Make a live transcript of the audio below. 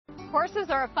Horses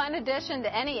are a fun addition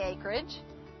to any acreage,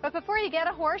 but before you get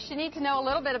a horse, you need to know a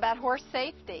little bit about horse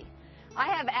safety. I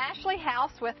have Ashley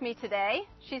House with me today.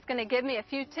 She's going to give me a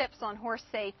few tips on horse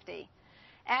safety.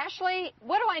 Ashley,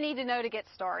 what do I need to know to get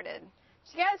started?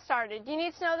 To get started, you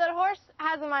need to know that a horse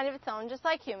has a mind of its own, just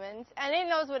like humans, and it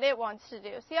knows what it wants to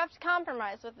do, so you have to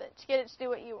compromise with it to get it to do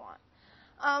what you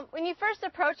want. When you first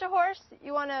approach a horse,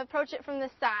 you want to approach it from the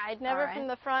side, never from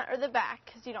the front or the back,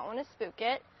 because you don't want to spook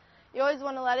it. You always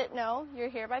want to let it know you're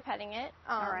here by petting it.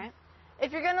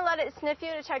 If you're going to let it sniff you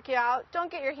to check you out, don't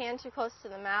get your hand too close to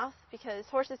the mouth, because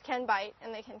horses can bite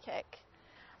and they can kick.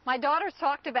 My daughter's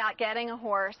talked about getting a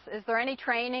horse. Is there any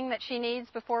training that she needs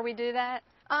before we do that?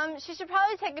 She should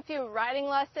probably take a few riding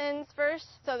lessons first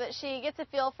so that she gets a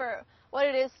feel for what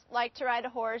it is like to ride a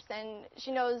horse, and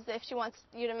she knows if she wants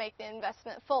you to make the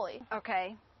investment fully.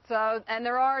 Okay. So, and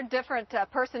there are different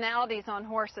personalities on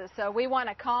horses, so we want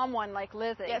a calm one like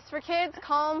Lizzie. Yes, for kids,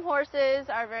 calm horses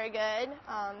are very good.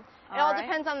 It all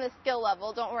depends on the skill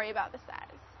level. Don't worry about the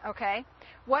size. Okay.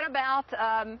 What about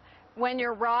when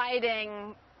you're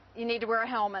riding, you need to wear a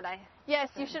helmet? Yes,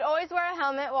 you should always wear a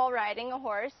helmet while riding a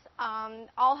horse.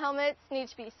 All helmets need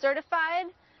to be certified,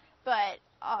 but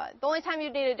the only time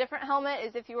you'd need a different helmet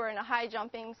is if you were in a high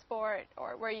jumping sport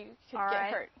or where you could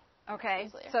get hurt. Okay,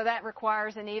 so that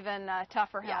requires an even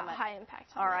tougher helmet. Yeah, high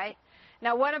impact helmet. All right.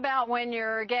 Now what about when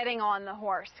you're getting on the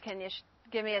horse? Can you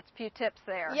give me a few tips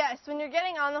there? Yes, when you're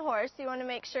getting on the horse, you want to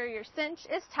make sure your cinch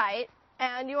is tight,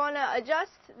 and you want to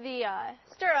adjust the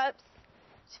stirrups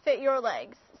to fit your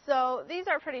legs. So these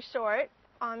are pretty short.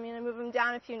 I'm going to move them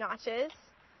down a few notches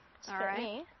to fit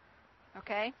me.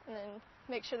 Okay. And then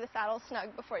make sure the saddle's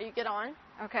snug before you get on.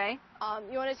 Okay.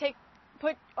 You want to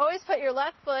always put your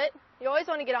left foot. You always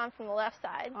want to get on from the left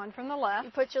side. On from the left.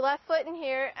 You put your left foot in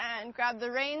here and grab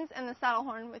the reins and the saddle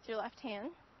horn with your left hand.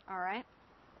 All right.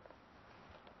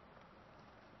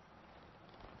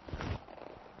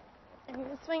 And you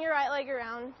can swing your right leg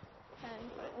around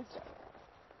and put it in stirrup.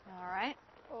 All right.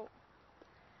 Oh.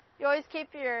 You always keep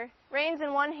your reins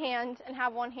in one hand and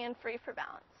have one hand free for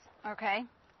balance. Okay.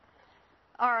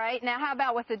 All right. Now how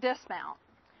about with the dismount?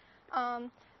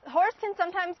 The horse can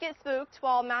sometimes get spooked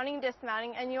while mounting,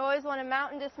 dismounting, and you always want to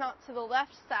mount and dismount to the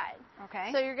left side. Okay.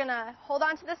 So you're going to hold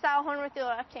on to the saddle horn with your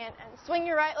left hand and swing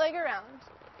your right leg around.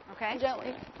 Okay. And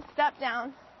gently step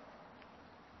down.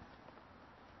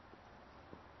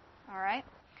 All right.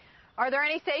 Are there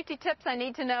any safety tips I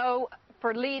need to know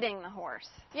for leading the horse?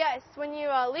 Yes. When you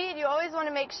lead, you always want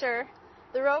to make sure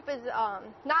the rope is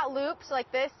not looped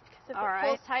like this, because if it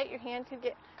pulls tight, your hand could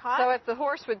get caught. So if the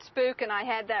horse would spook and I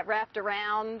had that wrapped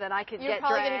around, then I could get dragged? You're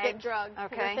probably going to get drugged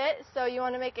with it. So you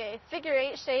want to make a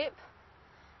figure-8 shape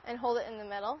and hold it in the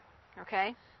middle.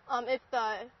 Okay. If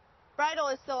the bridle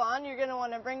is still on, you're going to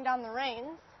want to bring down the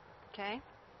reins. Okay.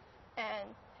 And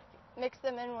mix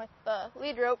them in with the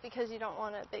lead rope because you don't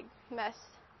want a big mess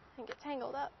and get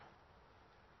tangled up.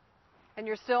 And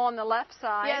you're still on the left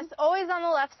side? Yes, always on the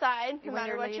left side, no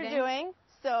matter what you're doing.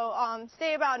 So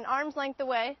stay about an arm's length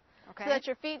away so that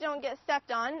your feet don't get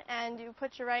stepped on, and you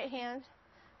put your right hand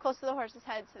close to the horse's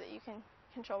head so that you can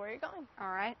control where you're going. All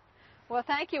right. Well,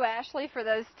 thank you, Ashley, for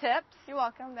those tips. You're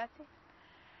welcome, Betsy.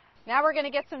 Now we're going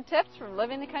to get some tips from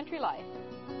Living the Country Life.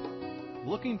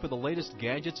 Looking for the latest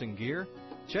gadgets and gear?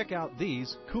 Check out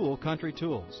these cool country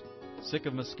tools. Sick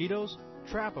of mosquitoes?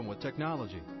 Trap them with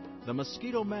technology. The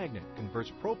mosquito magnet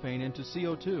converts propane into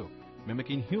CO2,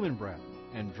 mimicking human breath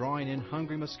and drawing in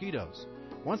hungry mosquitoes.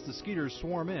 Once the skeeters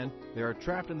swarm in, they are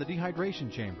trapped in the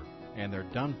dehydration chamber, and they're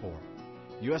done for.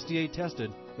 USDA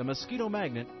tested, the mosquito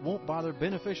magnet won't bother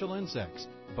beneficial insects,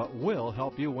 but will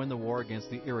help you win the war against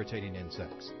the irritating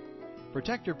insects.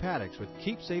 Protect your paddocks with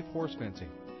Keep Safe horse fencing.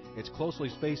 Its closely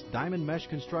spaced diamond mesh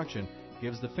construction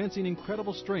gives the fencing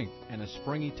incredible strength and a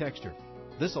springy texture.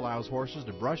 This allows horses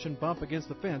to brush and bump against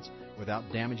the fence without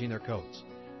damaging their coats.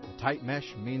 The tight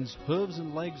mesh means hooves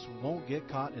and legs won't get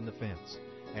caught in the fence,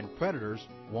 and predators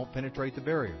won't penetrate the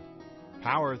barrier.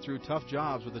 Power through tough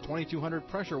jobs with the 2200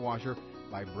 pressure washer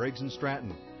by Briggs &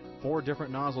 Stratton. 4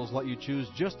 different nozzles let you choose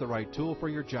just the right tool for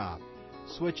your job.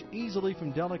 Switch easily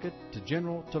from delicate to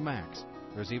general to max.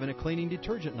 There's even a cleaning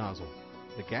detergent nozzle.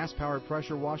 The gas-powered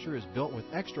pressure washer is built with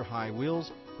extra high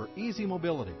wheels for easy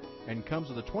mobility and comes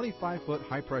with a 25-foot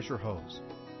high-pressure hose.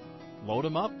 Load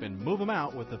them up and move them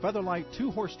out with the Featherlight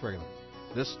 2-horse trailer.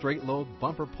 This straight-load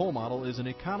bumper pull model is an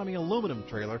economy aluminum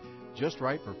trailer just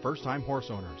right for first-time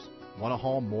horse owners. Want to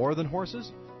haul more than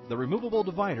horses? The removable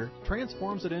divider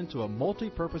transforms it into a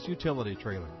multi-purpose utility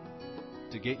trailer.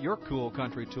 To get your cool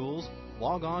country tools,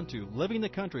 log on to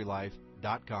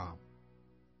livingthecountrylife.com.